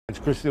It's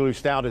Kristie Lu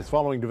Stout is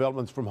following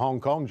developments from Hong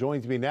Kong,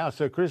 joins me now.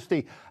 So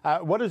Kristie,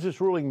 what does this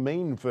ruling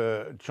mean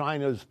for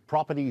China's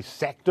property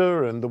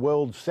sector and the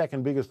world's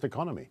second biggest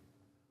economy?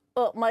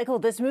 Well, Michael,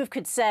 this move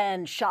could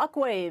send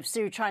shockwaves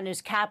through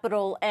China's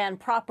capital and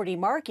property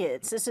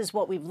markets. This is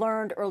what we've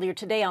learned earlier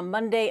today. On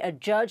Monday, a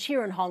judge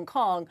here in Hong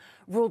Kong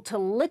ruled to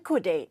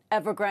liquidate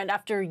Evergrande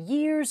after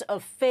years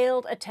of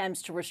failed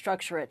attempts to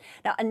restructure it.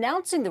 Now,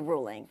 announcing the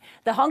ruling,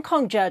 the Hong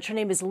Kong judge, her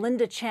name is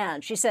Linda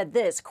Chan, she said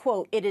this,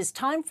 quote, "It is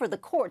time for the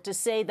court to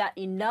say that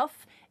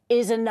enough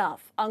is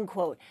enough,"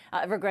 unquote.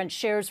 Evergrande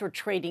shares were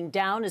trading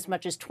down as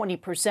much as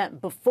 20%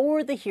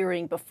 before the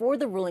hearing, before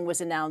the ruling was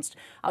announced.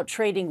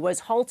 Trading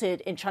was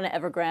halted in China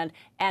Evergrande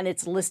and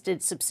its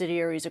listed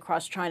subsidiaries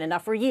across China. Now,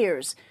 for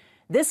years,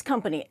 this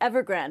company,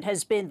 Evergrande,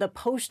 has been the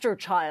poster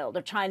child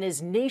of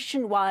China's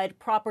nationwide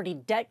property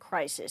debt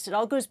crisis. It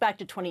all goes back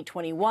to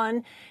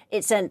 2021.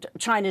 It sent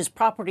China's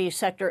property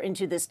sector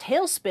into this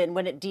tailspin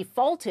when it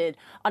defaulted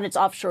on its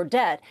offshore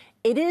debt.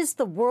 It is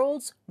the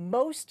world's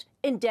most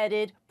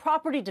indebted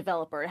property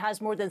developer. It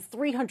has more than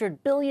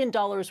 $300 billion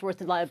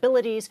worth of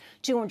liabilities,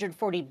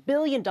 $240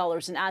 billion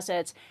in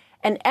assets.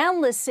 And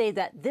analysts say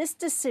that this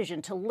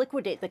decision to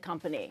liquidate the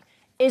company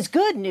is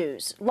good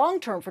news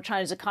long-term for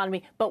China's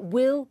economy, but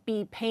will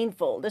be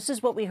painful. This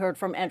is what we heard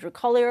from Andrew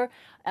Collier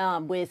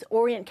with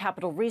Orient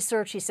Capital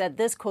Research. He said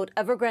this, quote,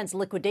 "Evergrande's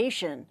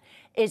liquidation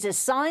is a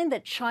sign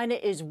that China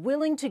is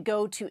willing to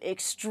go to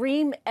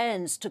extreme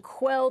ends to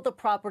quell the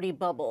property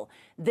bubble.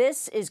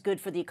 This is good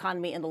for the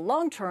economy in the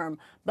long term,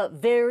 but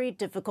very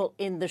difficult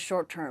in the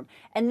short term."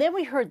 And then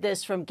we heard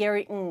this from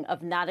Gary Ng of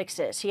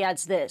Natixis. He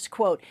adds this,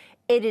 quote,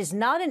 "It is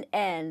not an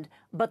end,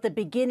 but the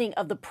beginning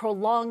of the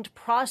prolonged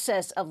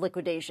process of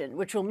liquidation,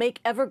 which will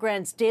make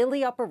Evergrande's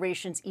daily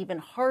operations even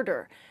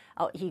harder."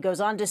 He goes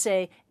on to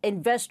say,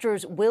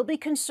 investors will be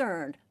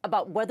concerned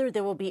about whether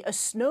there will be a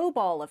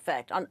snowball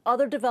effect on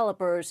other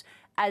developers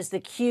as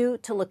the queue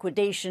to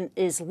liquidation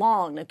is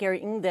long. Now,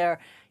 Gary Ng there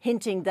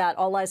hinting that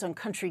all eyes on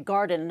Country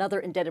Garden, another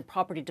indebted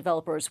property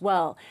developer as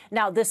well.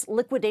 Now, this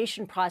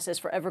liquidation process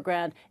for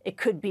Evergrande, it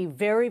could be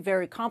very,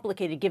 very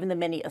complicated given the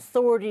many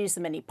authorities,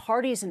 the many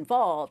parties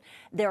involved.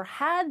 There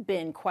had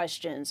been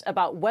questions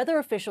about whether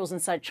officials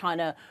inside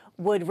China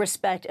would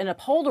respect and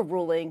uphold a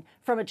ruling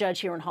from a judge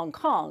here in Hong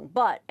Kong.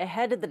 But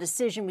ahead of the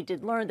decision, we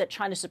did learn that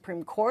China's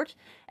Supreme Court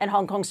and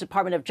Hong Kong's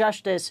Department of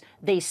Justice,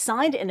 they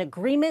signed an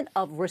agreement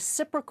of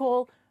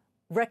reciprocal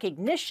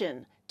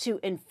recognition to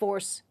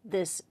enforce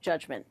this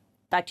judgment.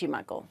 Back to you,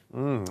 Michael.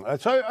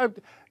 So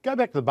go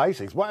back to the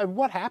basics.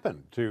 What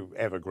happened to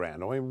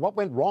Evergrande? I mean, what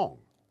went wrong?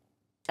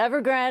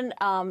 Evergrande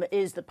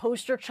is the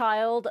poster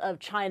child of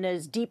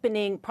China's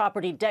deepening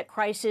property debt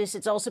crisis.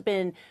 It's also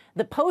been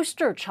the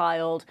poster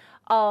child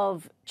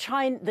of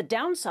China, the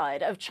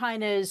downside of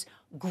China's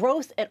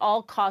growth at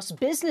all costs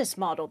business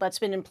model that's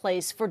been in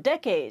place for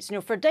decades. You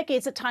know, for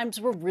decades, the times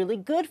were really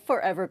good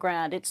for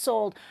Evergrande. It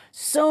sold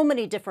so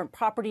many different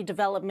property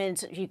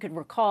developments. You could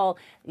recall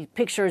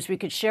pictures we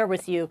could share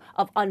with you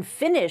of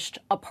unfinished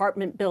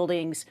apartment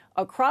buildings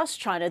across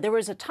China. There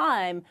was a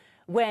time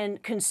when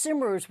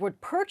consumers would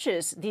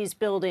purchase these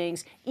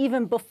buildings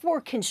even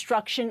before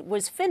construction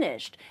was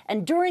finished.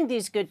 And during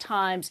these good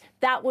times,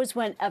 that was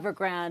when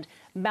Evergrande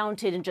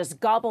mounted and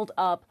just gobbled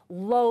up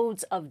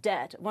loads of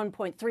debt,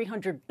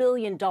 $1.3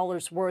 billion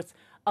worth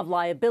of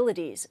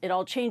liabilities. It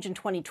all changed in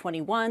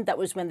 2021. That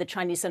was when the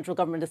Chinese central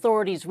government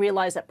authorities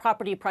realized that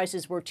property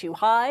prices were too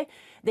high.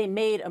 They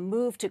made a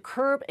move to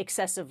curb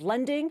excessive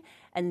lending,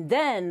 and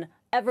then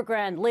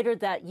Evergrande later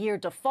that year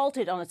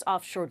defaulted on its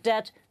offshore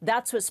debt.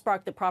 That's what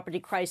sparked the property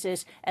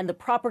crisis, and the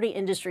property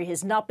industry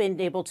has not been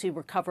able to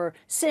recover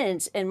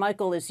since. And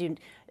Michael, as you've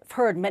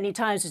heard many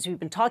times as we've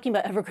been talking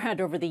about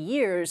Evergrande over the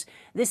years,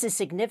 this is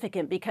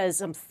significant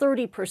because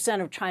 30%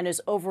 of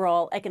China's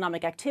overall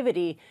economic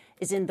activity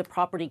is in the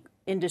property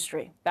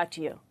industry. Back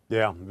to you.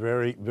 Yeah,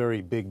 very,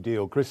 very big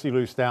deal. Kristie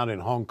Lu Stout in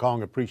Hong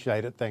Kong.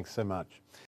 Appreciate it. Thanks so much.